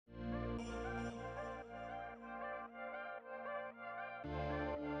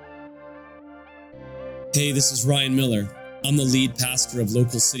Hey, this is Ryan Miller. I'm the lead pastor of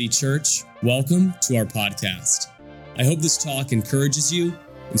Local City Church. Welcome to our podcast. I hope this talk encourages you,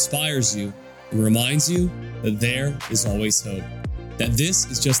 inspires you, and reminds you that there is always hope. That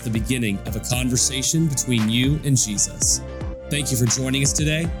this is just the beginning of a conversation between you and Jesus. Thank you for joining us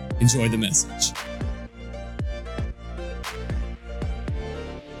today. Enjoy the message.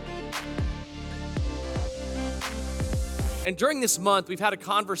 And during this month, we've had a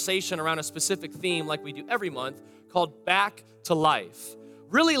conversation around a specific theme like we do every month called Back to Life.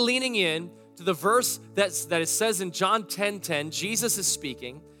 Really leaning in to the verse that it says in John 10:10, Jesus is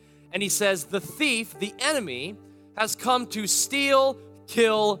speaking, and he says, the thief, the enemy, has come to steal,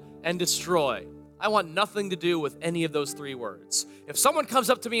 kill, and destroy. I want nothing to do with any of those three words. If someone comes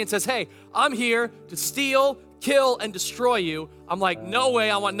up to me and says, hey, I'm here to steal, kill, and destroy you, I'm like, no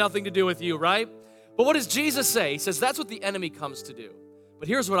way, I want nothing to do with you, right? But what does Jesus say? He says, that's what the enemy comes to do. But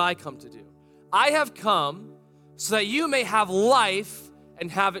here's what I come to do. I have come so that you may have life and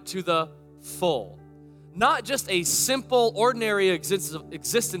have it to the full. Not just a simple, ordinary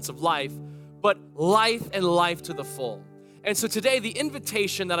existence of life, but life and life to the full. And so today, the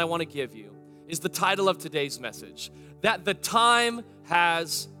invitation that I want to give you is the title of today's message, that the time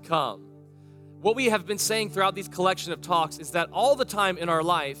has come. What we have been saying throughout these collection of talks is that all the time in our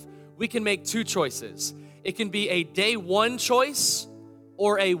life, we can make two choices. It can be a day one choice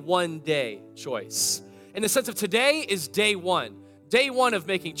or a one day choice. In the sense of today is day one. Day one of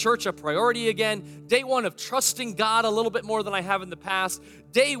making church a priority again. Day one of trusting God a little bit more than I have in the past.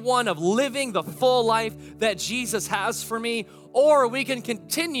 Day one of living the full life that Jesus has for me. Or we can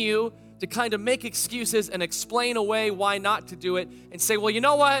continue to kind of make excuses and explain away why not to do it and say, well, you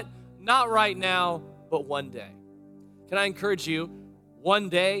know what? Not right now, but one day. Can I encourage you? One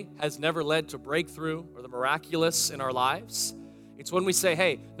day has never led to breakthrough or the miraculous in our lives. It's when we say,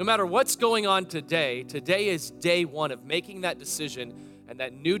 hey, no matter what's going on today, today is day one of making that decision and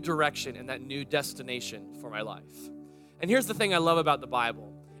that new direction and that new destination for my life. And here's the thing I love about the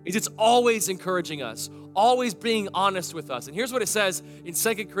Bible, is it's always encouraging us, always being honest with us. And here's what it says in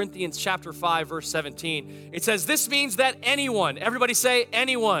 2 Corinthians chapter 5, verse 17. It says, this means that anyone, everybody say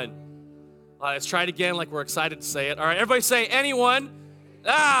anyone. Let's try it again like we're excited to say it. All right, everybody say anyone.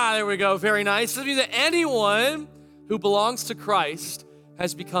 There we go. Very nice. This means that anyone who belongs to Christ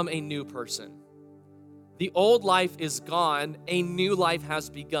has become a new person. The old life is gone. A new life has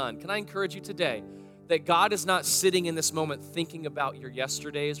begun. Can I encourage you today that God is not sitting in this moment thinking about your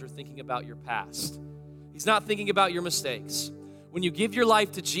yesterdays or thinking about your past. He's not thinking about your mistakes. When you give your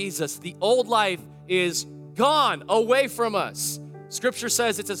life to Jesus, the old life is gone away from us. Scripture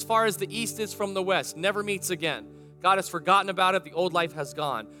says it's as far as the east is from the west, never meets again. God has forgotten about it. The old life has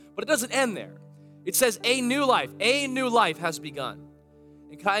gone. But it doesn't end there. It says a new life has begun.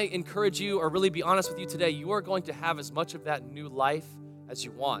 And can I encourage you or really be honest with you today, you are going to have as much of that new life as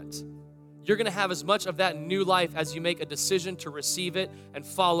you want. You're going to have as much of that new life as you make a decision to receive it and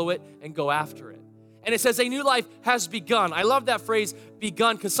follow it and go after it. And it says a new life has begun. I love that phrase,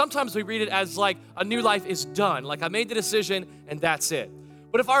 begun, because sometimes we read it as like a new life is done. Like I made the decision and that's it.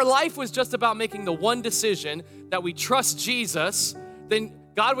 But if our life was just about making the one decision that we trust Jesus, then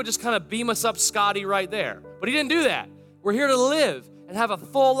God would just kind of beam us up Scotty right there. But he didn't do that. We're here to live and have a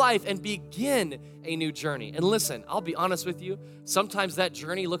full life and begin a new journey. And listen, I'll be honest with you, sometimes that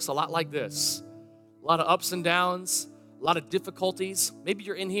journey looks a lot like this. A lot of ups and downs, a lot of difficulties. Maybe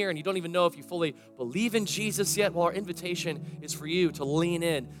you're in here and you don't even know if you fully believe in Jesus yet. Well, our invitation is for you to lean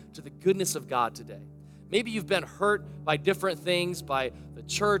in to the goodness of God today. Maybe you've been hurt by different things, by the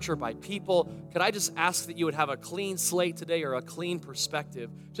church or by people. Could I just ask that you would have a clean slate today or a clean perspective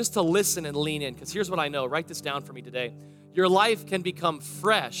just to listen and lean in? Because here's what I know. Write this down for me today. Your life can become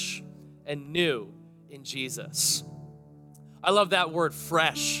fresh and new in Jesus. I love that word,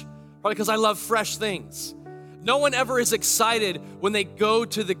 fresh, probably because I love fresh things. No one ever is excited when they go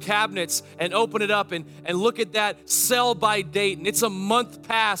to the cabinets and open it up and look at that sell by date and it's a month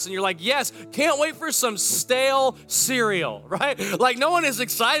past and you're like, yes, can't wait for some stale cereal, right? Like no one is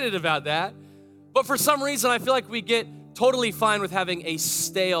excited about that. But for some reason, I feel like we get totally fine with having a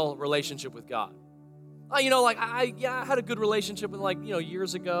stale relationship with God. I had a good relationship with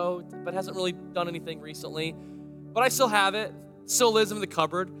years ago, but hasn't really done anything recently. But I still have it, still lives in the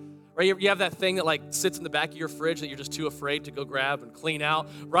cupboard. Right? You have that thing that like sits in the back of your fridge that you're just too afraid to go grab and clean out,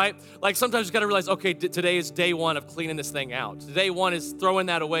 right? Like sometimes you got to realize, okay, today is day one of cleaning this thing out. Day one is throwing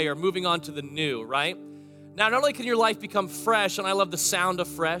that away or moving on to the new, right? Now, not only can your life become fresh, and I love the sound of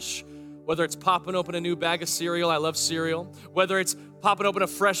fresh, whether it's popping open a new bag of cereal, I love cereal, whether it's popping open a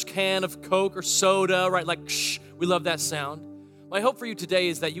fresh can of Coke or soda, right? Like, we love that sound. My hope for you today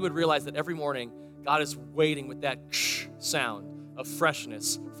is that you would realize that every morning God is waiting with that sound of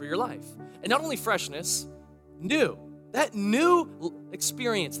freshness for your life. And not only freshness, new. That new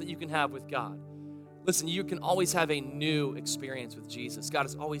experience that you can have with God. Listen, you can always have a new experience with Jesus. God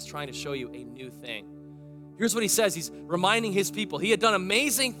is always trying to show you a new thing. Here's what he says. He's reminding his people. He had done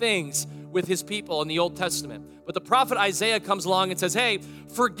amazing things with his people in the Old Testament. But the prophet Isaiah comes along and says, hey,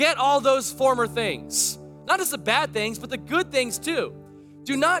 forget all those former things. Not just the bad things, but the good things too.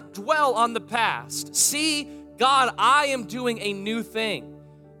 Do not dwell on the past. See, God, I am doing a new thing.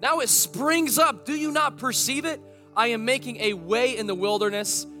 Now it springs up. Do you not perceive it? I am making a way in the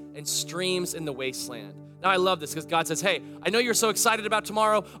wilderness and streams in the wasteland. Now I love this because God says, hey, I know you're so excited about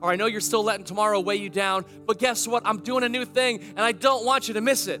tomorrow, or I know you're still letting tomorrow weigh you down, but guess what? I'm doing a new thing and I don't want you to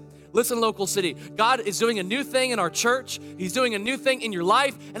miss it. Listen, Local City, God is doing a new thing in our church. He's doing a new thing in your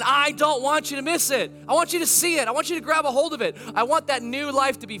life, and I don't want you to miss it. I want you to see it. I want you to grab a hold of it. I want that new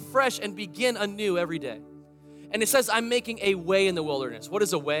life to be fresh and begin anew every day. And it says, I'm making a way in the wilderness. What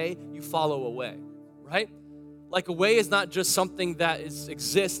is a way? You follow a way, right? Like a way is not just something that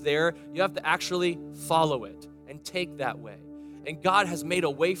exists there. You have to actually follow it and take that way. And God has made a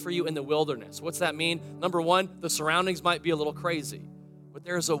way for you in the wilderness. What's that mean? Number one, the surroundings might be a little crazy, but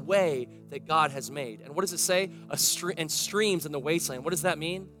there's a way that God has made. And what does it say? And streams in the wasteland. What does that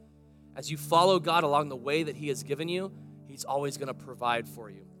mean? As you follow God along the way that he has given you, he's always going to provide for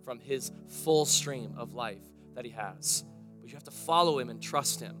you from his full stream of life that he has. But you have to follow him and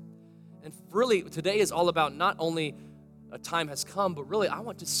trust him. And really, today is all about not only a time has come, but really, I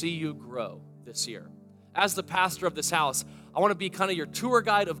want to see you grow this year. As the pastor of this house, I want to be kind of your tour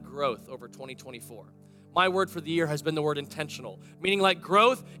guide of growth over 2024. My word for the year has been the word intentional, meaning like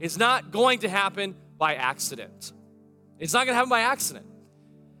growth is not going to happen by accident. It's not going to happen by accident.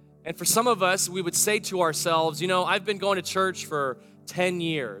 And for some of us, we would say to ourselves, you know, I've been going to church for 10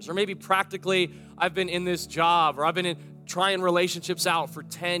 years, or maybe practically I've been in this job, or I've been trying relationships out for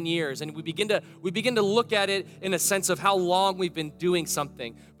 10 years. And we begin to look at it in a sense of how long we've been doing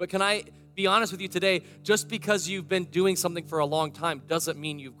something. But can I be honest with you today? Just because you've been doing something for a long time doesn't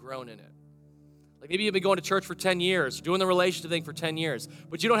mean you've grown in it. Like maybe you've been going to church for 10 years, doing the relationship thing for 10 years,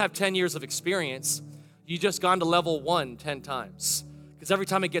 but you don't have 10 years of experience. You just gone to level 1 10 times. Because every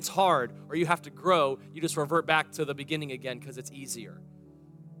time it gets hard or you have to grow, you just revert back to the beginning again because it's easier.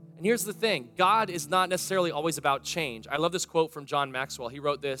 And here's the thing, God is not necessarily always about change. I love this quote from John Maxwell. He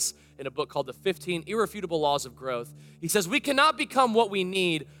wrote this in a book called The 15 Irrefutable Laws of Growth. He says, we cannot become what we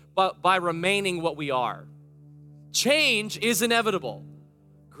need but by remaining what we are. Change is inevitable.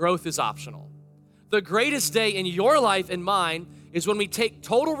 Growth is optional. The greatest day in your life and mine is when we take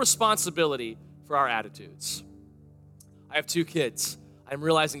total responsibility for our attitudes. I have 2 kids. I'm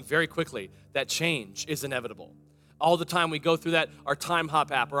realizing very quickly that change is inevitable. All the time we go through that, our Time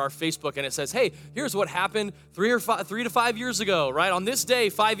Hop app or our Facebook, and it says, hey, here's what happened 3 to 5 years ago, right? On this day,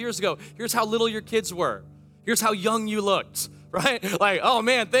 5 years ago, here's how little your kids were. Here's how young you looked, right? Like, oh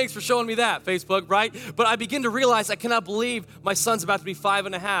man, thanks for showing me that, Facebook, right? But I begin to realize I cannot believe my son's about to be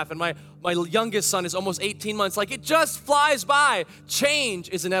 5.5, and my youngest son is almost 18 months. Like, it just flies by. Change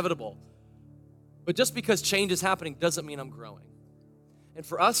is inevitable. But just because change is happening doesn't mean I'm growing. And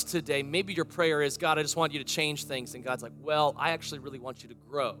for us today, maybe your prayer is, God, I just want you to change things. And God's like, well, I actually really want you to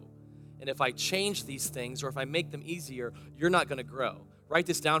grow. And if I change these things or if I make them easier, you're not going to grow. Write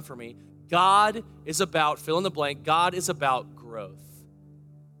this down for me. God is about, fill in the blank, God is about growth,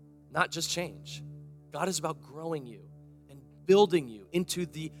 not just change. God is about growing you and building you into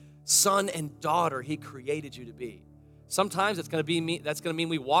the son and daughter he created you to be. Sometimes that's going to mean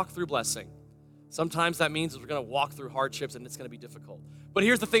we walk through blessing. Sometimes that means we're going to walk through hardships and it's going to be difficult. But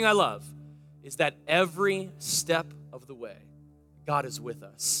here's the thing I love, is that every step of the way, God is with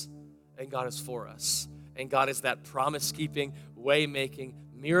us and God is for us. And God is that promise-keeping, way-making,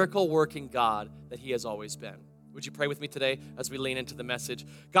 miracle-working God that he has always been. Would you pray with me today as we lean into the message?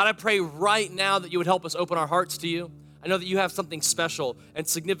 God, I pray right now that you would help us open our hearts to you. I know that you have something special and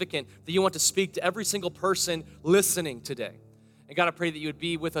significant that you want to speak to every single person listening today. And God, I pray that you would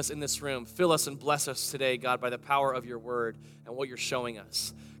be with us in this room. Fill us and bless us today, God, by the power of your word and what you're showing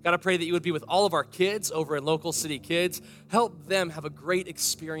us. God, I pray that you would be with all of our kids over in Local City Kids. Help them have a great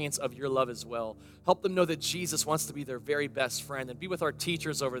experience of your love as well. Help them know that Jesus wants to be their very best friend. And be with our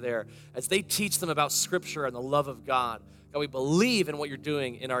teachers over there as they teach them about Scripture and the love of God. God, we believe in what you're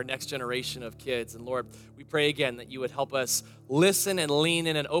doing in our next generation of kids. And Lord, we pray again that you would help us listen and lean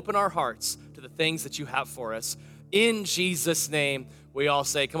in and open our hearts to the things that you have for us. In Jesus' name, we all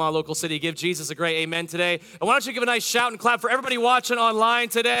say, come on, Local City, give Jesus a great amen today. And why don't you give a nice shout and clap for everybody watching online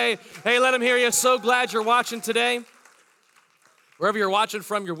today. Hey, let them hear you. So glad you're watching today. Wherever you're watching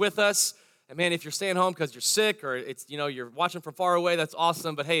from, you're with us. And man, if you're staying home because you're sick or you're watching from far away, that's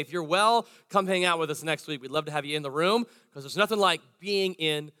awesome. But hey, if you're well, come hang out with us next week. We'd love to have you in the room because there's nothing like being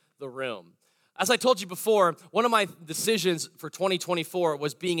in the room. As I told you before, one of my decisions for 2024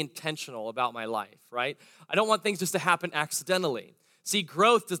 was being intentional about my life, right? I don't want things just to happen accidentally. See,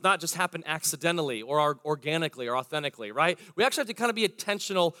 growth does not just happen accidentally or organically or authentically, right? We actually have to kind of be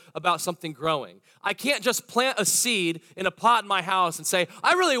intentional about something growing. I can't just plant a seed in a pot in my house and say,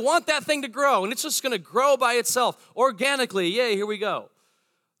 I really want that thing to grow, and it's just going to grow by itself organically. Yay, here we go.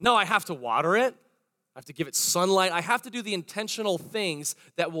 No, I have to water it. I have to give it sunlight. I have to do the intentional things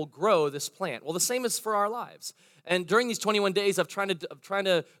that will grow this plant. Well, the same is for our lives. And during these 21 days, I've trying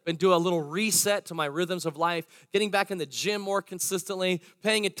to do a little reset to my rhythms of life, getting back in the gym more consistently,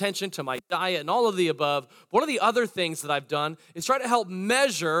 paying attention to my diet and all of the above. One of the other things that I've done is try to help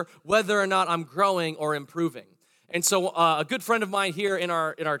measure whether or not I'm growing or improving. And so a good friend of mine here in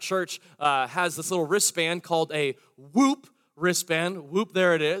our church has this little wristband called a Whoop wristband. Whoop,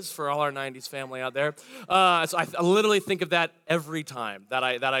 there it is for all our 90s family out there. So I literally think of that every time that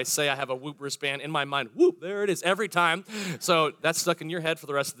I say I have a Whoop wristband in my mind. Whoop, there it is every time. So that's stuck in your head for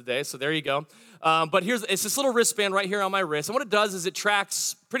the rest of the day. So there you go. But it's this little wristband right here on my wrist. And what it does is it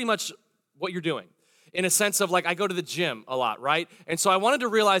tracks pretty much what you're doing. In a sense of like, I go to the gym a lot, right? And so I wanted to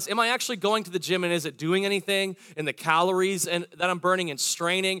realize, am I actually going to the gym and is it doing anything in the calories that I'm burning and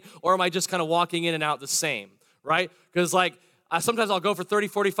straining? Or am I just kind of walking in and out the same, right? Because sometimes I'll go for 30,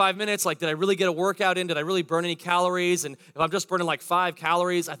 45 minutes. Like, did I really get a workout in? Did I really burn any calories? And if I'm just burning like 5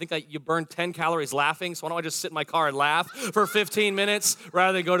 calories, I think that you burn 10 calories laughing. So why don't I just sit in my car and laugh for 15 minutes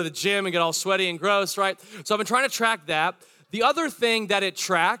rather than go to the gym and get all sweaty and gross, right? So I've been trying to track that. The other thing that it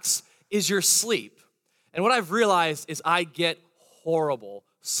tracks is your sleep. And what I've realized is I get horrible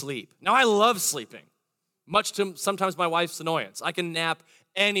sleep. Now, I love sleeping, much to sometimes my wife's annoyance. I can nap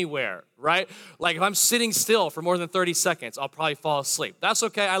anywhere, right? Like if I'm sitting still for more than 30 seconds, I'll probably fall asleep. That's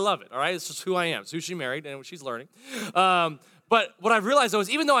okay. I love it, all right? It's just who I am. It's who she married and she's learning. But what I've realized, though, is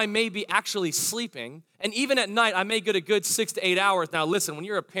even though I may be actually sleeping, and even at night, I may get a good 6 to 8 hours. Now, listen, when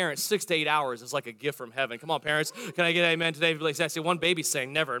you're a parent, 6 to 8 hours is like a gift from heaven. Come on, parents. Can I get an amen today? Like, actually, one baby's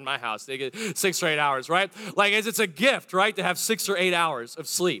saying never in my house. They get 6 or 8 hours, right? Like, it's a gift, right, to have 6 or 8 hours of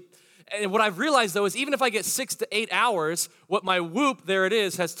sleep. And what I've realized, though, is even if I get 6 to 8 hours, what my Whoop, there it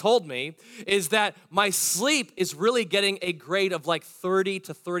is, has told me is that my sleep is really getting a grade of like 30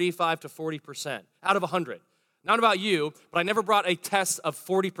 to 35 to 40% out of 100. Not about you, but I never brought a test of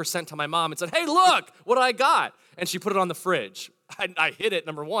 40% to my mom and said, hey, look what I got. And she put it on the fridge. I hid it,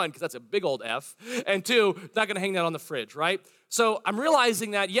 number one, because that's a big old F. And two, not going to hang that on the fridge, right? So I'm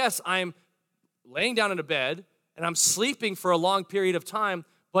realizing that, yes, I'm laying down in a bed and I'm sleeping for a long period of time,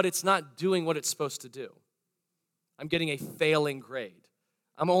 but it's not doing what it's supposed to do. I'm getting a failing grade.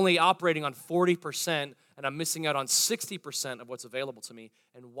 I'm only operating on 40%, and I'm missing out on 60% of what's available to me.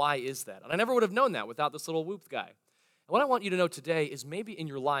 And why is that? And I never would have known that without this little Whoop guy. And what I want you to know today is maybe in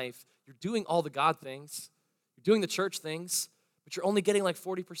your life, you're doing all the God things, you're doing the church things, but you're only getting like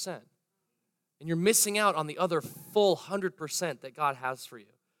 40%. And you're missing out on the other full 100% that God has for you.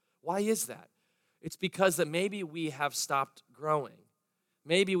 Why is that? It's because that maybe we have stopped growing.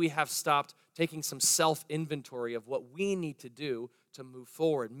 Maybe we have stopped taking some self-inventory of what we need to do to move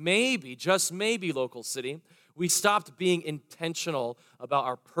forward. Maybe, just maybe, local city, we stopped being intentional about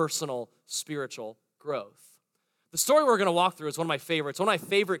our personal spiritual growth. The story we're going to walk through is one of my favorites. One of my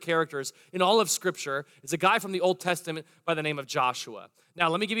favorite characters in all of Scripture is a guy from the Old Testament by the name of Joshua. Now,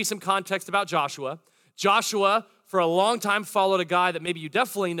 let me give you some context about Joshua. Joshua, for a long time, followed a guy that maybe you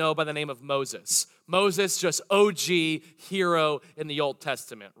definitely know by the name of Moses. Moses, just OG hero in the Old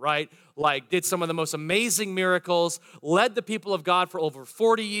Testament, right? Like, did some of the most amazing miracles, led the people of God for over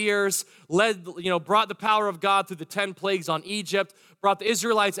 40 years, brought the power of God through the 10 plagues on Egypt, brought the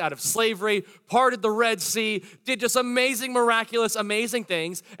Israelites out of slavery, parted the Red Sea, did just amazing, miraculous, amazing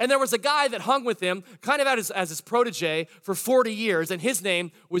things. And there was a guy that hung with him, kind of as his protege for 40 years, and his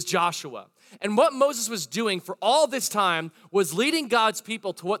name was Joshua. And what Moses was doing for all this time was leading God's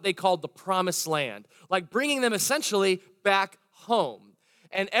people to what they called the promised land, like bringing them essentially back home.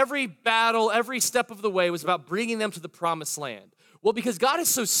 And every battle, every step of the way was about bringing them to the promised land. Well, because God is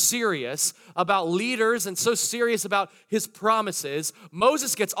so serious about leaders and so serious about his promises,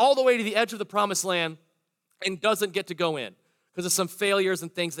 Moses gets all the way to the edge of the promised land and doesn't get to go in because of some failures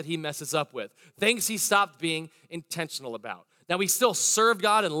and things that he messes up with, things he stopped being intentional about. Now, he still served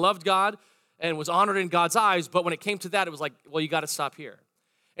God and loved God and was honored in God's eyes, but when it came to that, it was like, well, you got to stop here.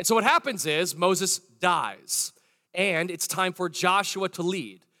 And so what happens is Moses dies, and it's time for Joshua to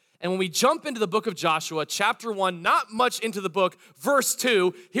lead. And when we jump into the book of Joshua, chapter 1, not much into the book, verse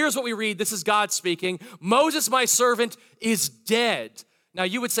 2, here's what we read. This is God speaking. Moses, my servant, is dead. Now,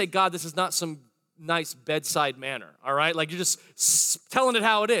 you would say, God, this is not some nice bedside manner, all right? Like, you're just telling it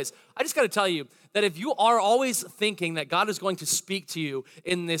how it is. I just got to tell you that if you are always thinking that God is going to speak to you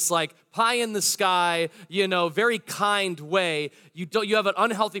in this, like, pie in the sky, very kind way, you have an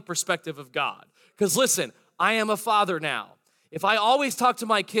unhealthy perspective of God. Because listen, I am a father now. If I always talk to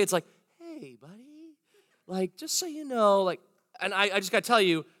my kids like, hey, buddy, like, just so you know, like, and I just got to tell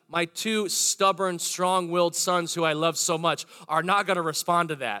you, my two stubborn, strong-willed sons who I love so much are not going to respond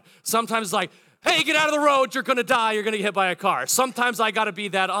to that. Sometimes it's like, hey, get out of the road, you're going to die, you're going to get hit by a car. Sometimes I got to be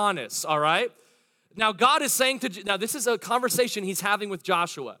that honest, all right? Now, God is saying now this is a conversation he's having with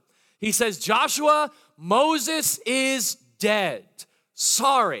Joshua. He says, Joshua, Moses is dead.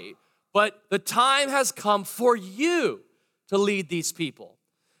 Sorry, but the time has come for you to lead these people,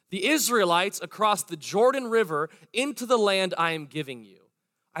 the Israelites, across the Jordan River into the land I am giving you.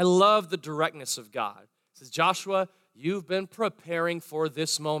 I love the directness of God. He says, Joshua, you've been preparing for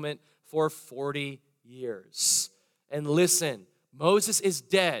this moment for 40 years. And listen, Moses is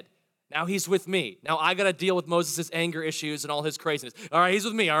dead. Now he's with me. Now I got to deal with Moses' anger issues and all his craziness. All right, he's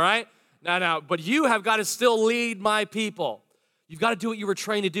with me, all right? Now, but you have got to still lead my people. You've got to do what you were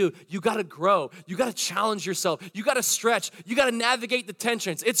trained to do. You got to grow. You got to challenge yourself. You got to stretch. You got to navigate the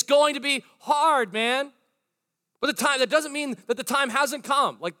tensions. It's going to be hard, man. But that doesn't mean that the time hasn't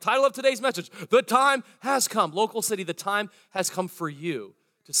come. Like title of today's message, the time has come. Local City, the time has come for you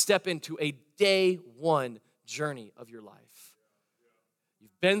to step into a day one journey of your life.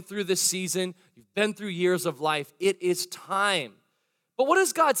 You've been through this season. You've been through years of life. It is time. But what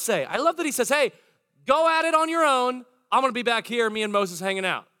does God say? I love that he says, hey, go at it on your own. I'm going to be back here, me and Moses hanging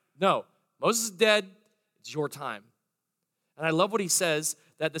out. No, Moses is dead. It's your time. And I love what he says,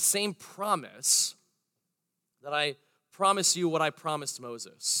 that the same promise that I promise you what I promised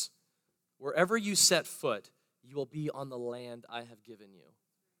Moses. Wherever you set foot, you will be on the land I have given you.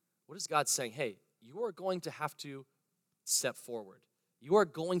 What is God saying? Hey, you are going to have to step forward. You are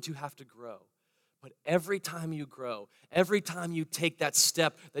going to have to grow. But every time you grow, every time you take that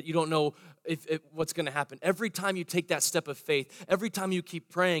step that you don't know what's going to happen, every time you take that step of faith, every time you keep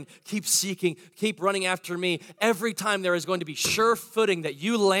praying, keep seeking, keep running after me, every time there is going to be sure footing that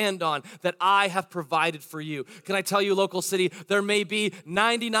you land on that I have provided for you. Can I tell you, Local City, there may be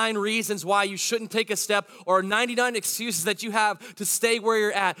 99 reasons why you shouldn't take a step or 99 excuses that you have to stay where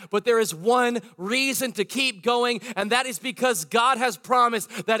you're at, but there is one reason to keep going, and that is because God has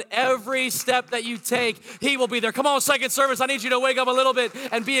promised that every step that you take, he will be there. Come on, second service, I need you to wake up a little bit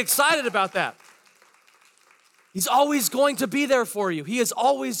and be excited about that. He's always going to be there for you. He is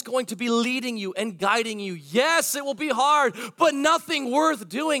always going to be leading you and guiding you. Yes, it will be hard, but nothing worth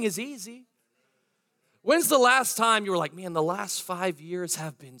doing is easy. When's the last time you were like, man, the last 5 years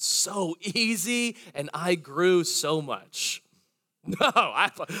have been so easy and I grew so much? No,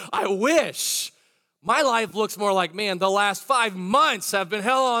 I wish. My life looks more like, man, the last 5 months have been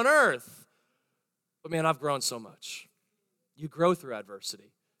hell on earth. But man, I've grown so much. You grow through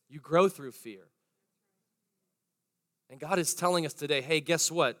adversity. You grow through fear. And God is telling us today, hey, guess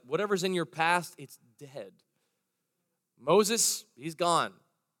what? Whatever's in your past, it's dead. Moses, he's gone.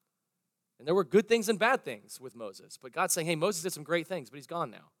 And there were good things and bad things with Moses. But God's saying, hey, Moses did some great things, but he's gone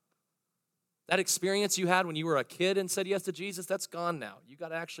now. That experience you had when you were a kid and said yes to Jesus, that's gone now. You got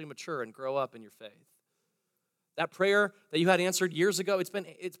to actually mature and grow up in your faith. That prayer that you had answered years ago, it's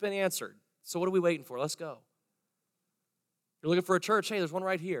been answered. So what are we waiting for? Let's go. You're looking for a church? Hey, there's one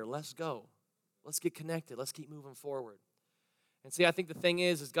right here. Let's go. Let's get connected. Let's keep moving forward. And see, I think the thing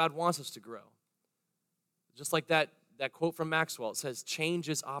is God wants us to grow. Just like that quote from Maxwell, it says, change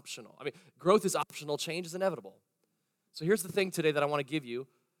is optional. I mean, growth is optional, change is inevitable. So here's the thing today that I want to give you,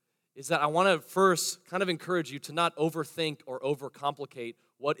 is that I want to first kind of encourage you to not overthink or overcomplicate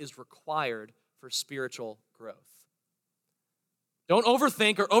what is required for spiritual growth. Don't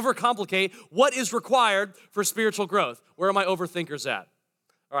overthink or overcomplicate what is required for spiritual growth. Where are my overthinkers at?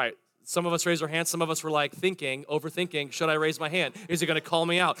 All right, some of us raised our hands. Some of us were like overthinking, should I raise my hand? Is he going to call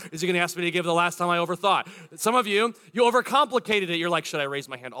me out? Is he going to ask me to give the last time I overthought? Some of you overcomplicated it. You're like, should I raise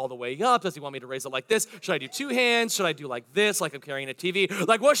my hand all the way up? Does he want me to raise it like this? Should I do two hands? Should I do like this, like I'm carrying a TV?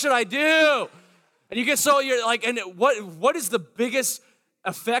 Like, what should I do? And you get you're like, and what is the biggest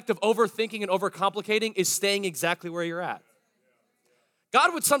effect of overthinking and overcomplicating is staying exactly where you're at.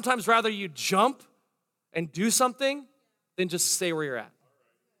 God would sometimes rather you jump and do something than just stay where you're at.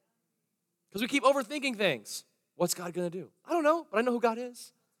 Because we keep overthinking things. What's God going to do? I don't know, but I know who God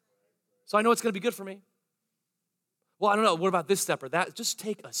is. So I know it's going to be good for me. Well, I don't know, what about this step or that? Just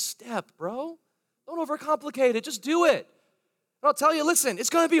take a step, bro. Don't overcomplicate it, just do it. And I'll tell you, listen,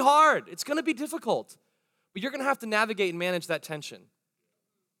 it's gonna be hard. It's gonna be difficult. But you're gonna have to navigate and manage that tension.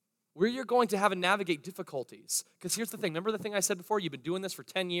 Where you're going to have to navigate difficulties. Because here's the thing, remember the thing I said before? You've been doing this for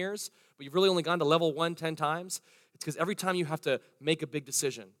 10 years, but you've really only gone to level 1 10 times. It's because every time you have to make a big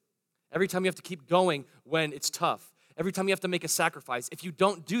decision, every time you have to keep going when it's tough, every time you have to make a sacrifice, if you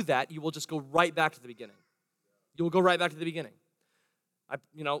don't do that, you will just go right back to the beginning. You will go right back to the beginning.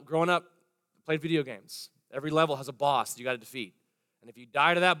 Growing up, played video games. Every level has a boss that you got to defeat. And if you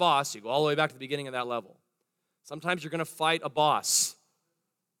die to that boss, you go all the way back to the beginning of that level. Sometimes you're going to fight a boss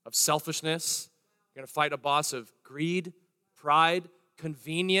of selfishness. You're going to fight a boss of greed, pride,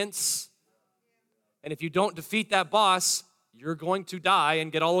 convenience. And if you don't defeat that boss, you're going to die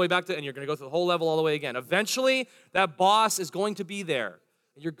and get all the way back and you're going to go through the whole level all the way again. Eventually, that boss is going to be there.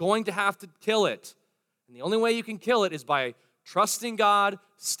 And you're going to have to kill it. And the only way you can kill it is by trusting God,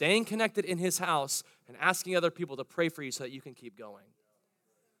 staying connected in His house, and asking other people to pray for you so that you can keep going.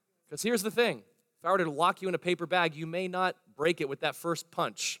 Because here's the thing. If I were to lock you in a paper bag, you may not break it with that first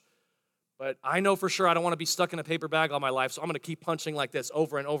punch. But I know for sure I don't want to be stuck in a paper bag all my life, so I'm going to keep punching like this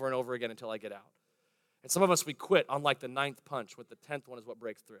over and over and over again until I get out. And some of us, we quit on like the 9th punch, with the 10th one is what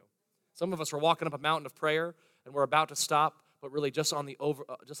breaks through. Some of us are walking up a mountain of prayer, and we're about to stop, but really just on the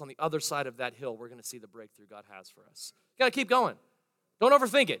other side of that hill, we're going to see the breakthrough God has for us. You got to keep going. Don't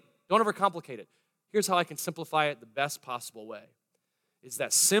overthink it. Don't overcomplicate it. Here's how I can simplify it the best possible way. Is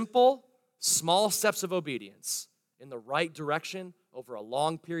that simple, small steps of obedience in the right direction over a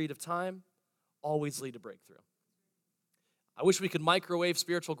long period of time always lead to breakthrough. I wish we could microwave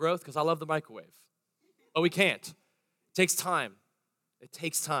spiritual growth because I love the microwave. But we can't. It takes time. It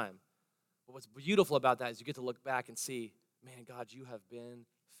takes time. But what's beautiful about that is you get to look back and see, man, God, you have been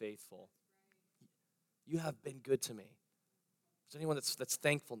faithful. You have been good to me. Is there anyone that's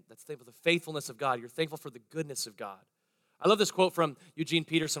thankful for the faithfulness of God? You're thankful for the goodness of God. I love this quote from Eugene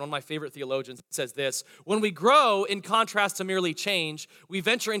Peterson, one of my favorite theologians. It says this: when we grow in contrast to merely change, we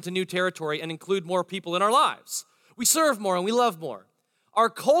venture into new territory and include more people in our lives. We serve more and we love more. Our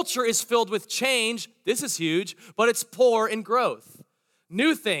culture is filled with change. This is huge, but it's poor in growth.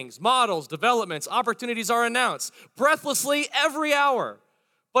 New things, models, developments, opportunities are announced breathlessly every hour.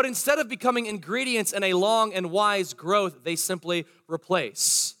 But instead of becoming ingredients in a long and wise growth, they simply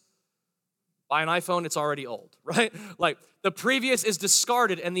replace. Buy an iPhone, it's already old, right? Like the previous is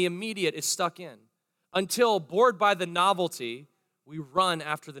discarded and the immediate is stuck in. Until, bored by the novelty, we run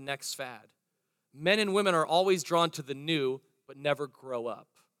after the next fad. Men and women are always drawn to the new, but never grow up.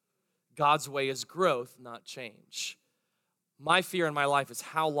 God's way is growth, not change. My fear in my life is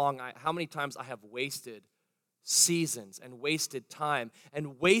how many times I have wasted seasons and wasted time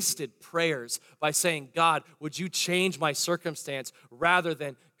and wasted prayers by saying, God, would you change my circumstance, rather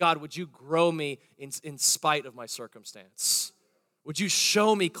than, God, would you grow me in spite of my circumstance? Would you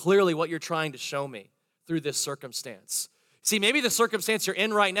show me clearly what you're trying to show me through this circumstance? See, maybe the circumstance you're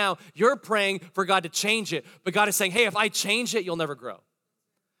in right now, you're praying for God to change it, but God is saying, hey, if I change it, you'll never grow.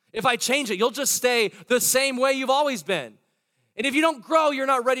 If I change it, you'll just stay the same way you've always been. And if you don't grow, you're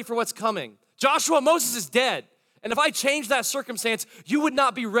not ready for what's coming. Moses is dead. And if I change that circumstance, you would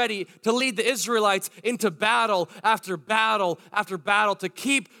not be ready to lead the Israelites into battle after battle after battle, to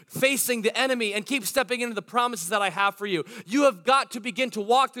keep facing the enemy and keep stepping into the promises that I have for you. You have got to begin to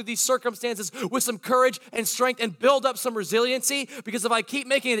walk through these circumstances with some courage and strength and build up some resiliency, because if I keep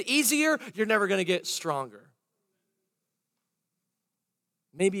making it easier, you're never going to get stronger.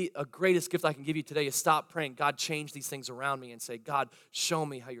 Maybe a greatest gift I can give you today is stop praying, God, change these things around me, and say, God, show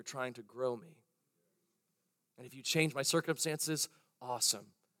me how you're trying to grow me. And if you change my circumstances, awesome.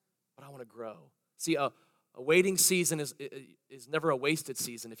 But I want to grow. See, a waiting season is never a wasted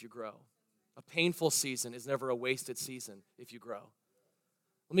season if you grow. A painful season is never a wasted season if you grow.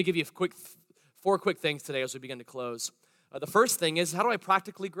 Let me give you four quick things today as we begin to close. The first thing is, how do I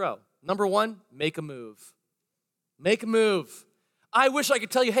practically grow? Number one, make a move. Make a move. I wish I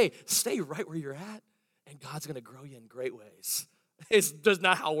could tell you, hey, stay right where you're at, and God's going to grow you in great ways. It's just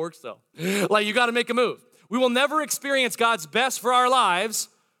not how it works, though. Like, you got to make a move. We will never experience God's best for our lives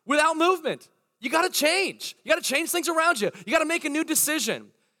without movement. You got to change. You got to change things around you. You got to make a new decision.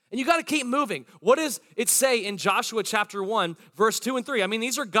 And you got to keep moving. What does it say in Joshua chapter 1, verse 2 and 3? I mean,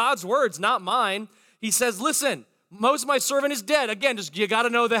 these are God's words, not mine. He says, listen, Moses, my servant, is dead. Again, you got to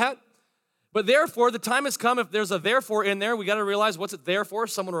know that. But therefore, the time has come. If there's a therefore in there, we got to realize what's it there for.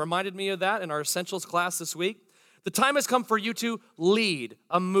 Someone reminded me of that in our essentials class this week. The time has come for you to lead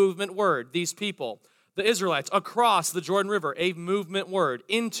a movement word, these people. The Israelites across the Jordan River, a movement word.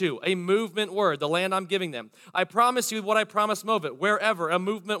 Into, a movement word, the land I'm giving them. I promise you what I promised Moabit, wherever, a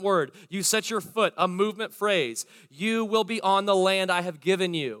movement word. You set your foot, a movement phrase. You will be on the land I have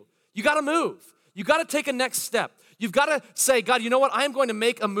given you. You got to move. You got to take a next step. You've got to say, God, you know what? I am going to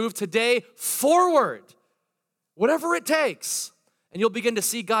make a move today forward, whatever it takes. And you'll begin to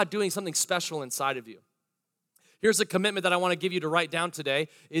see God doing something special inside of you. Here's a commitment that I want to give you to write down today,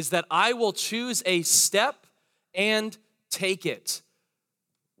 is that I will choose a step and take it.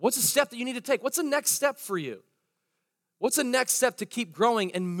 What's a step that you need to take? What's the next step for you? What's the next step to keep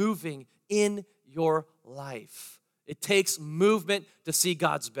growing and moving in your life? It takes movement to see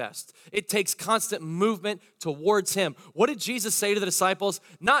God's best. It takes constant movement towards Him. What did Jesus say to the disciples?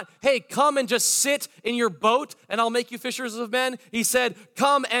 Not, hey, come and just sit in your boat and I'll make you fishers of men. He said,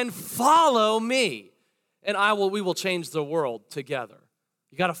 come and follow me. And we will change the world together.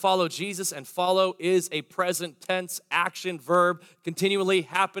 You got to follow Jesus, and follow is a present tense action verb continually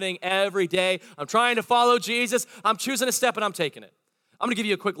happening every day. I'm trying to follow Jesus. I'm choosing a step and I'm taking it. I'm going to give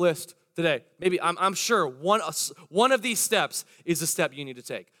you a quick list today. Maybe I'm sure one of these steps is the step you need to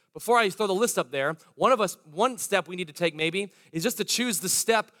take. Before I throw the list up there, one step we need to take maybe is just to choose the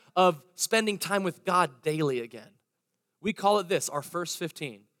step of spending time with God daily again. We call it this, our first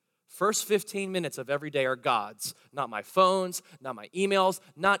 15. First 15 minutes of every day are God's, not my phones, not my emails,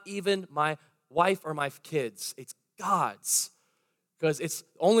 not even my wife or my kids. It's God's, because it's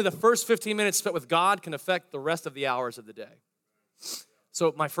only the first 15 minutes spent with God can affect the rest of the hours of the day.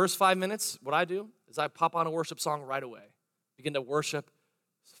 So my first 5 minutes, what I do is I pop on a worship song right away, begin to worship,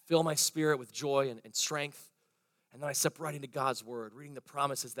 fill my spirit with joy and strength, and then I step right into God's word, reading the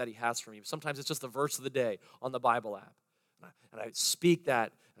promises that He has for me. Sometimes it's just the verse of the day on the Bible app. And I speak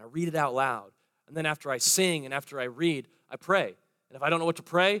that, and I read it out loud. And then after I sing and after I read, I pray. And if I don't know what to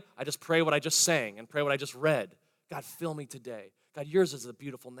pray, I just pray what I just sang and pray what I just read. God, fill me today. God, yours is a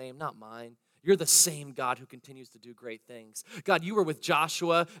beautiful name, not mine. You're the same God who continues to do great things. God, you were with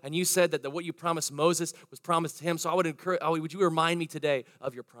Joshua, and you said that what you promised Moses was promised to him. So would you remind me today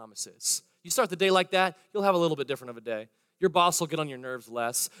of your promises? You start the day like that, you'll have a little bit different of a day. Your boss will get on your nerves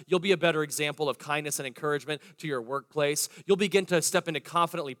less. You'll be a better example of kindness and encouragement to your workplace. You'll begin to step into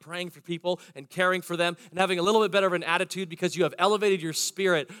confidently praying for people and caring for them and having a little bit better of an attitude because you have elevated your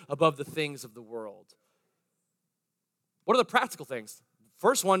spirit above the things of the world. What are the practical things?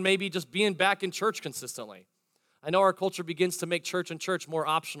 First one may be just being back in church consistently. I know our culture begins to make church and church more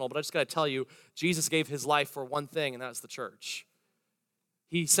optional, but I just got to tell you, Jesus gave His life for one thing, and that's the church.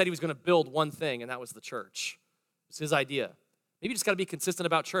 He said He was going to build one thing, and that was the church. It's His idea. Maybe you just got to be consistent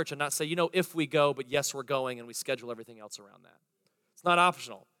about church and not say, if we go, but yes, we're going, and we schedule everything else around that. It's not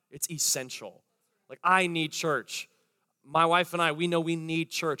optional. It's essential. Like, I need church. My wife and I, we know we need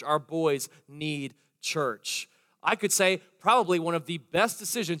church. Our boys need church. I could say probably one of the best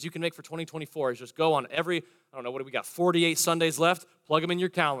decisions you can make for 2024 is just go on what do we got, 48 Sundays left? Plug them in your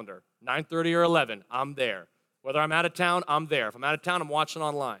calendar. 9:30 or 11, I'm there. Whether I'm out of town, I'm there. If I'm out of town, I'm watching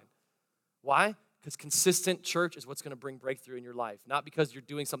online. Why? Because consistent church is what's going to bring breakthrough in your life. Not because you're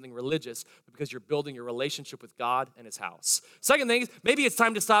doing something religious, but because you're building your relationship with God and His house. Second thing is, maybe it's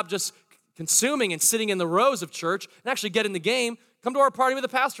time to stop just consuming and sitting in the rows of church and actually get in the game. Come to our party with the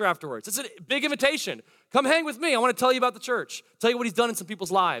pastor afterwards. It's a big invitation. Come hang with me. I want to tell you about the church, tell you what He's done in some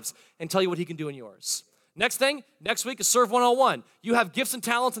people's lives, and tell you what He can do in yours. Next thing, next week is Serve 101. You have gifts and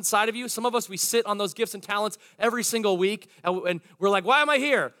talents inside of you. Some of us, we sit on those gifts and talents every single week, and we're like, why am I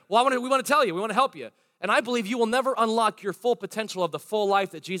here? Well, we want to tell you. We want to help you. And I believe you will never unlock your full potential of the full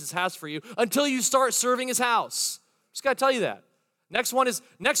life that Jesus has for you until you start serving His house. Just got to tell you that. Next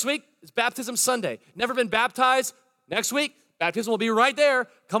week is Baptism Sunday. Never been baptized? Next week, baptism will be right there.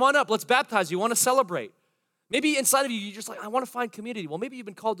 Come on up. Let's baptize you. Want to celebrate. Maybe inside of you, you're just like, I want to find community. Well, maybe you've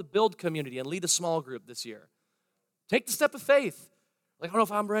been called to build community and lead a small group this year. Take the step of faith. Like, I don't know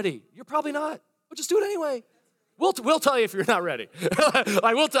if I'm ready. You're probably not. But just do it anyway. We'll tell you if you're not ready.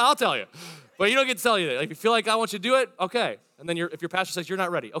 I'll tell you. But you don't get to tell you that. Like, if you feel like I want you to do it, okay. And then if your pastor says you're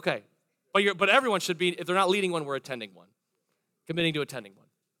not ready, okay. But everyone should be, if they're not leading one, we're attending one. Committing to attending one.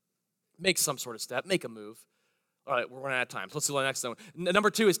 Make some sort of step. Make a move. All right, we're running out of time. So let's do the next one. Number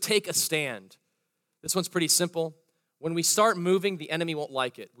 2 is take a stand. This one's pretty simple. When we start moving, the enemy won't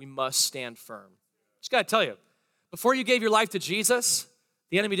like it. We must stand firm. Just got to tell you, before you gave your life to Jesus,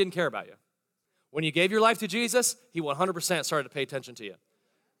 the enemy didn't care about you. When you gave your life to Jesus, He 100% started to pay attention to you.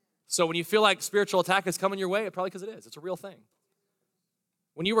 So when you feel like spiritual attack is coming your way, it's probably because it is. It's a real thing.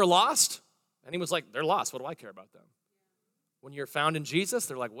 When you were lost, and He was like, they're lost. What do I care about them? When you're found in Jesus,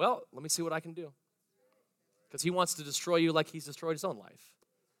 they're like, well, let me see what I can do. Because He wants to destroy you like He's destroyed His own life.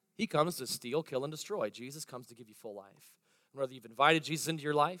 He comes to steal, kill, and destroy. Jesus comes to give you full life. And whether you've invited Jesus into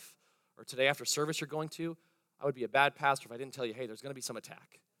your life or today after service you're going to, I would be a bad pastor if I didn't tell you, hey, there's going to be some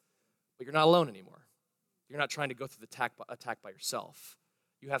attack. But you're not alone anymore. You're not trying to go through the attack by yourself.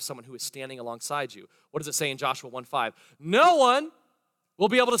 You have someone who is standing alongside you. What does it say in Joshua 1:5? No one will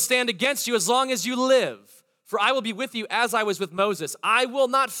be able to stand against you as long as you live. For I will be with you as I was with Moses. I will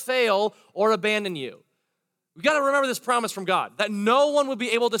not fail or abandon you. We got to remember this promise from God, that no one will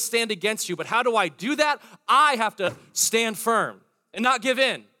be able to stand against you. But how do I do that? I have to stand firm and not give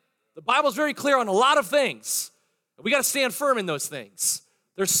in. The Bible's very clear on a lot of things. We got to stand firm in those things.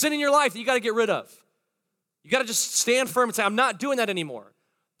 There's sin in your life that you got to get rid of. You got to just stand firm and say, I'm not doing that anymore.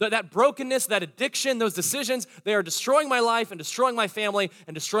 That brokenness, that addiction, those decisions, they are destroying my life and destroying my family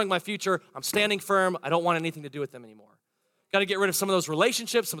and destroying my future. I'm standing firm. I don't want anything to do with them anymore. Got to get rid of some of those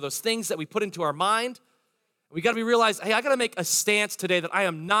relationships, some of those things that we put into our mind. We got to be realized, hey, I got to make a stance today that I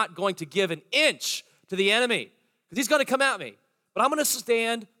am not going to give an inch to the enemy because he's going to come at me. But I'm going to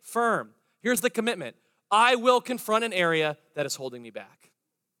stand firm. Here's the commitment. I will confront an area that is holding me back.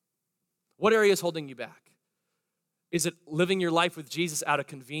 What area is holding you back? Is it living your life with Jesus out of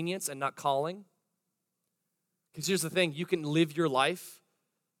convenience and not calling? Because here's the thing, you can live your life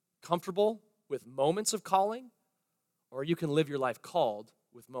comfortable with moments of calling, or you can live your life called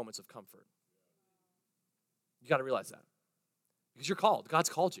with moments of comfort. You got to realize that. Because you're called. God's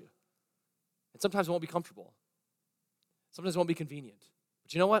called you. And sometimes it won't be comfortable. Sometimes it won't be convenient.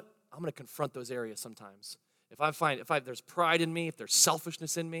 But you know what? I'm going to confront those areas sometimes. If there's pride in me, if there's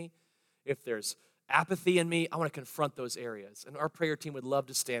selfishness in me, if there's apathy in me, I want to confront those areas. And our prayer team would love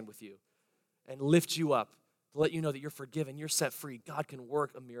to stand with you and lift you up to let you know that you're forgiven, you're set free. God can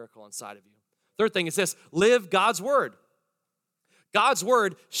work a miracle inside of you. Third thing is this, live God's word. God's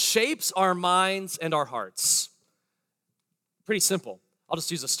word shapes our minds and our hearts. Pretty simple. I'll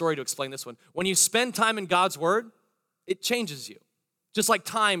just use a story to explain this one. When you spend time in God's word, it changes you, just like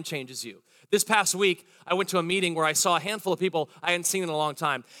time changes you. This past week, I went to a meeting where I saw a handful of people I hadn't seen in a long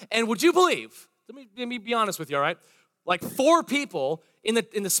time. And would you believe, let me be honest with you, all right? Like 4 people in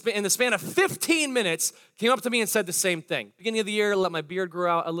the span of 15 minutes came up to me and said the same thing. Beginning of the year, let my beard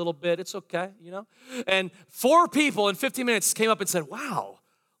grow out a little bit. It's okay, you know? And 4 people in 15 minutes came up and said, wow,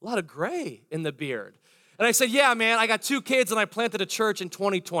 a lot of gray in the beard. And I said, yeah, man, I got 2 kids and I planted a church in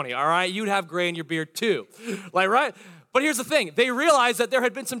 2020, all right? You'd have gray in your beard too, like, right? But here's the thing. They realized that there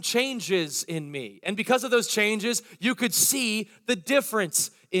had been some changes in me. And because of those changes, you could see the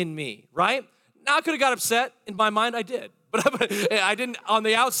difference in me, right? Now, I could have got upset. In my mind, I did. But I didn't, on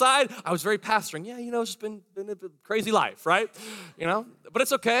the outside, I was very pastoring. Yeah, you know, it's just been a crazy life, right? You know, but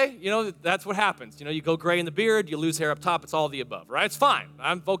it's okay. You know, that's what happens. You know, you go gray in the beard, you lose hair up top, it's all the above, right? It's fine.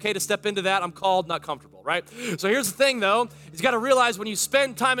 I'm okay to step into that. I'm called, not comfortable, right? So here's the thing, though. You got to realize when you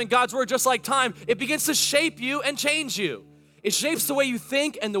spend time in God's word, just like time, it begins to shape you and change you. It shapes the way you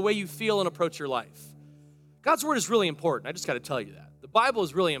think and the way you feel and approach your life. God's word is really important. I just got to tell you that. The Bible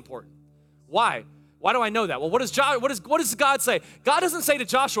is really important. Why? Why do I know that? Well, what does God say? God doesn't say to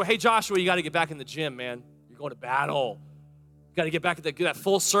Joshua, hey, Joshua, you got to get back in the gym, man. You're going to battle. You got to get back at that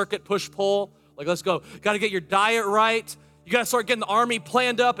full circuit push-pull. Like, let's go. Got to get your diet right. You got to start getting the army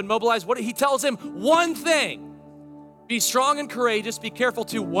planned up and mobilized. What he tells him? One thing. Be strong and courageous. Be careful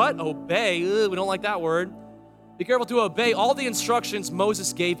to what? Obey. We don't like that word. Be careful to obey all the instructions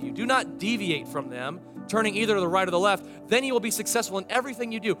Moses gave you. Do not deviate from them, turning either to the right or the left. Then you will be successful in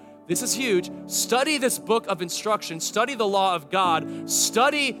everything you do. This is huge. Study this book of instruction. Study the law of God.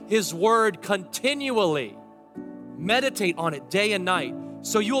 Study his word continually. Meditate on it day and night.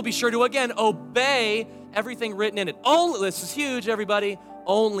 So you will be sure to, again, obey everything written in it. This is huge, everybody.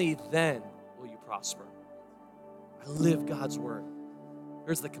 Only then will you prosper. I live God's word.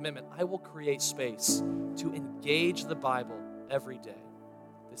 Here's the commitment. I will create space to engage the Bible every day.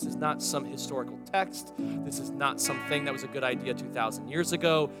 This is not some historical text. This is not something that was a good idea 2,000 years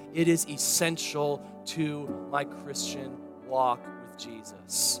ago. It is essential to my Christian walk with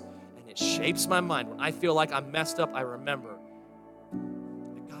Jesus. And it shapes my mind. When I feel like I'm messed up, I remember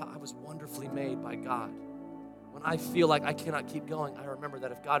that God, I was wonderfully made by God. When I feel like I cannot keep going, I remember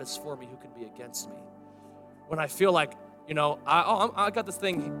that if God is for me, who can be against me? When I feel like, you know, I got this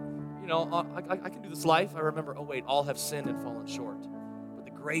thing, you know, I can do this life, I remember, oh wait, all have sinned and fallen short.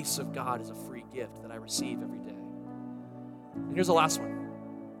 Grace of God is a free gift that I receive every day. And here's the last one.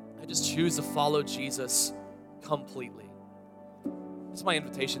 I just choose to follow Jesus completely. This is my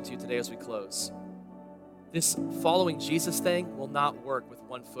invitation to you today as we close. This following Jesus thing will not work with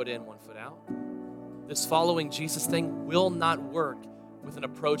 1 foot in, 1 foot out. This following Jesus thing will not work with an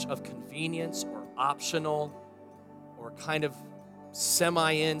approach of convenience or optional or kind of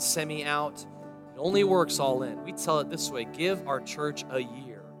semi-in, semi-out. It only works all in. We tell it this way: give our church a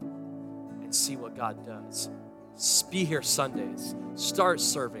year and see what God does. Be here Sundays. Start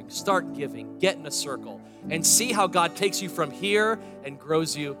serving. Start giving. Get in a circle. And see how God takes you from here and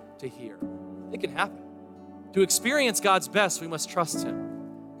grows you to here. It can happen. To experience God's best, we must trust Him.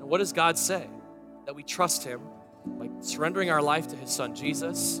 And what does God say? That we trust Him by surrendering our life to His Son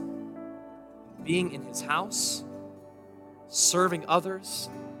Jesus, being in His house, serving others,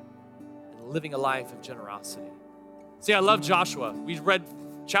 and living a life of generosity. See, I love Joshua. We read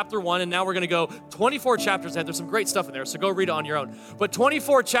chapter 1, and now we're going to go 24 chapters ahead. There's some great stuff in there, so go read it on your own. But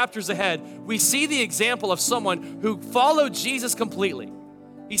 24 chapters ahead, we see the example of someone who followed Jesus completely.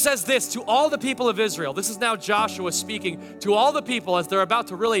 He says this to all the people of Israel. This is now Joshua speaking to all the people as they're about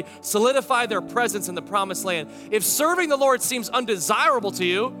to really solidify their presence in the promised land. If serving the Lord seems undesirable to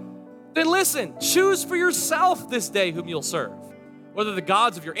you, then listen, choose for yourself this day whom you'll serve. Whether the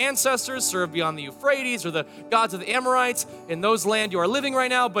gods of your ancestors served beyond the Euphrates or the gods of the Amorites in those land you are living right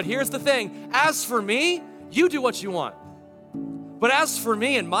now. But here's the thing, as for me, you do what you want. But as for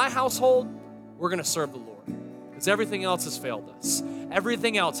me and my household, we're gonna serve the Lord. Because everything else has failed us.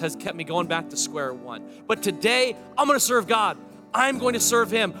 Everything else has kept me going back to square one. But today, I'm gonna serve God. I'm going to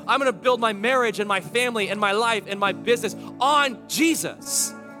serve Him. I'm gonna build my marriage and my family and my life and my business on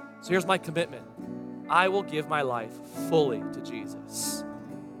Jesus. So here's my commitment. I will give my life fully to Jesus.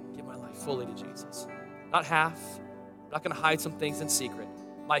 Give my life fully to Jesus. Not half. I'm not gonna hide some things in secret.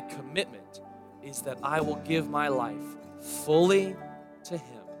 My commitment is that I will give my life fully to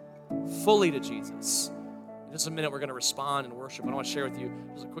Him, fully to Jesus. In just a minute, we're gonna respond and worship. I want to share with you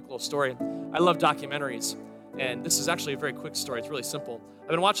just a quick little story. I love documentaries, and this is actually a very quick story. It's really simple. I've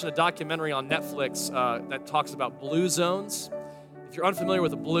been watching a documentary on Netflix that talks about blue zones. If you're unfamiliar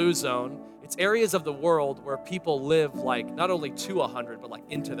with a blue zone, it's areas of the world where people live like not only to 100, but like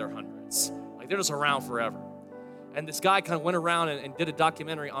into their hundreds. Like they're just around forever. And this guy kind of went around and did a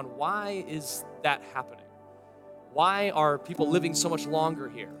documentary on why is that happening? Why are people living so much longer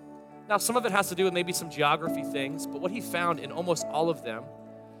here? Now, some of it has to do with maybe some geography things, but what he found in almost all of them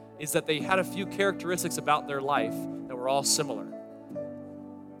is that they had a few characteristics about their life that were all similar.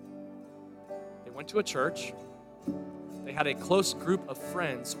 They went to a church. They had a close group of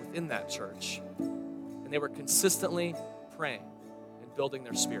friends within that church, and they were consistently praying and building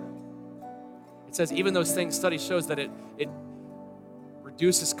their spirit. It says even those things, study shows that it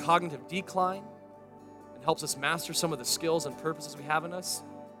reduces cognitive decline and helps us master some of the skills and purposes we have in us.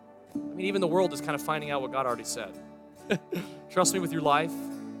 I mean, even the world is kind of finding out what God already said. Trust me with your life,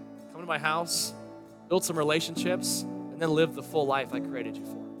 come to my house, build some relationships, and then live the full life I created you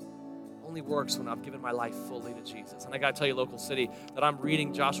for. Only works when I've given my life fully to Jesus. And I gotta tell you, Local City, that I'm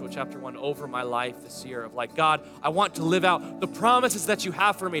reading Joshua chapter 1 over my life this year of like, God, I want to live out the promises that you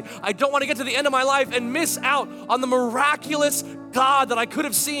have for me. I don't want to get to the end of my life and miss out on the miraculous God that I could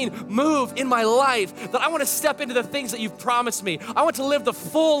have seen move in my life, that I want to step into the things that you've promised me. I want to live the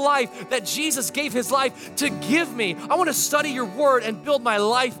full life that Jesus gave His life to give me. I want to study your word and build my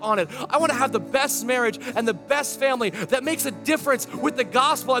life on it. I want to have the best marriage and the best family that makes a difference with the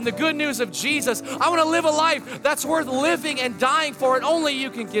gospel and the good news of Jesus. I want to live a life that's worth living and dying for, and only you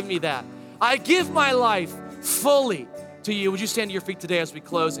can give me that. I give my life fully to you. Would you stand to your feet today as we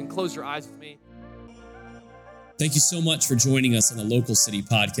close, and close your eyes with me? Thank you so much for joining us on the Local City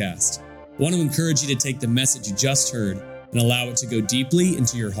Podcast. I want to encourage you to take the message you just heard and allow it to go deeply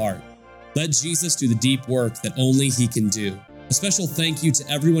into your heart. Let Jesus do the deep work that only He can do. A special thank you to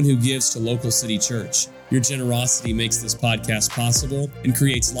everyone who gives to Local City Church. Your generosity makes this podcast possible and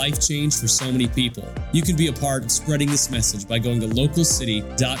creates life change for so many people. You can be a part of spreading this message by going to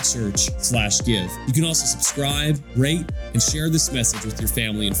localcity.church/give. You can also subscribe, rate, and share this message with your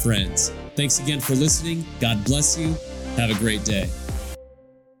family and friends. Thanks again for listening. God bless you. Have a great day.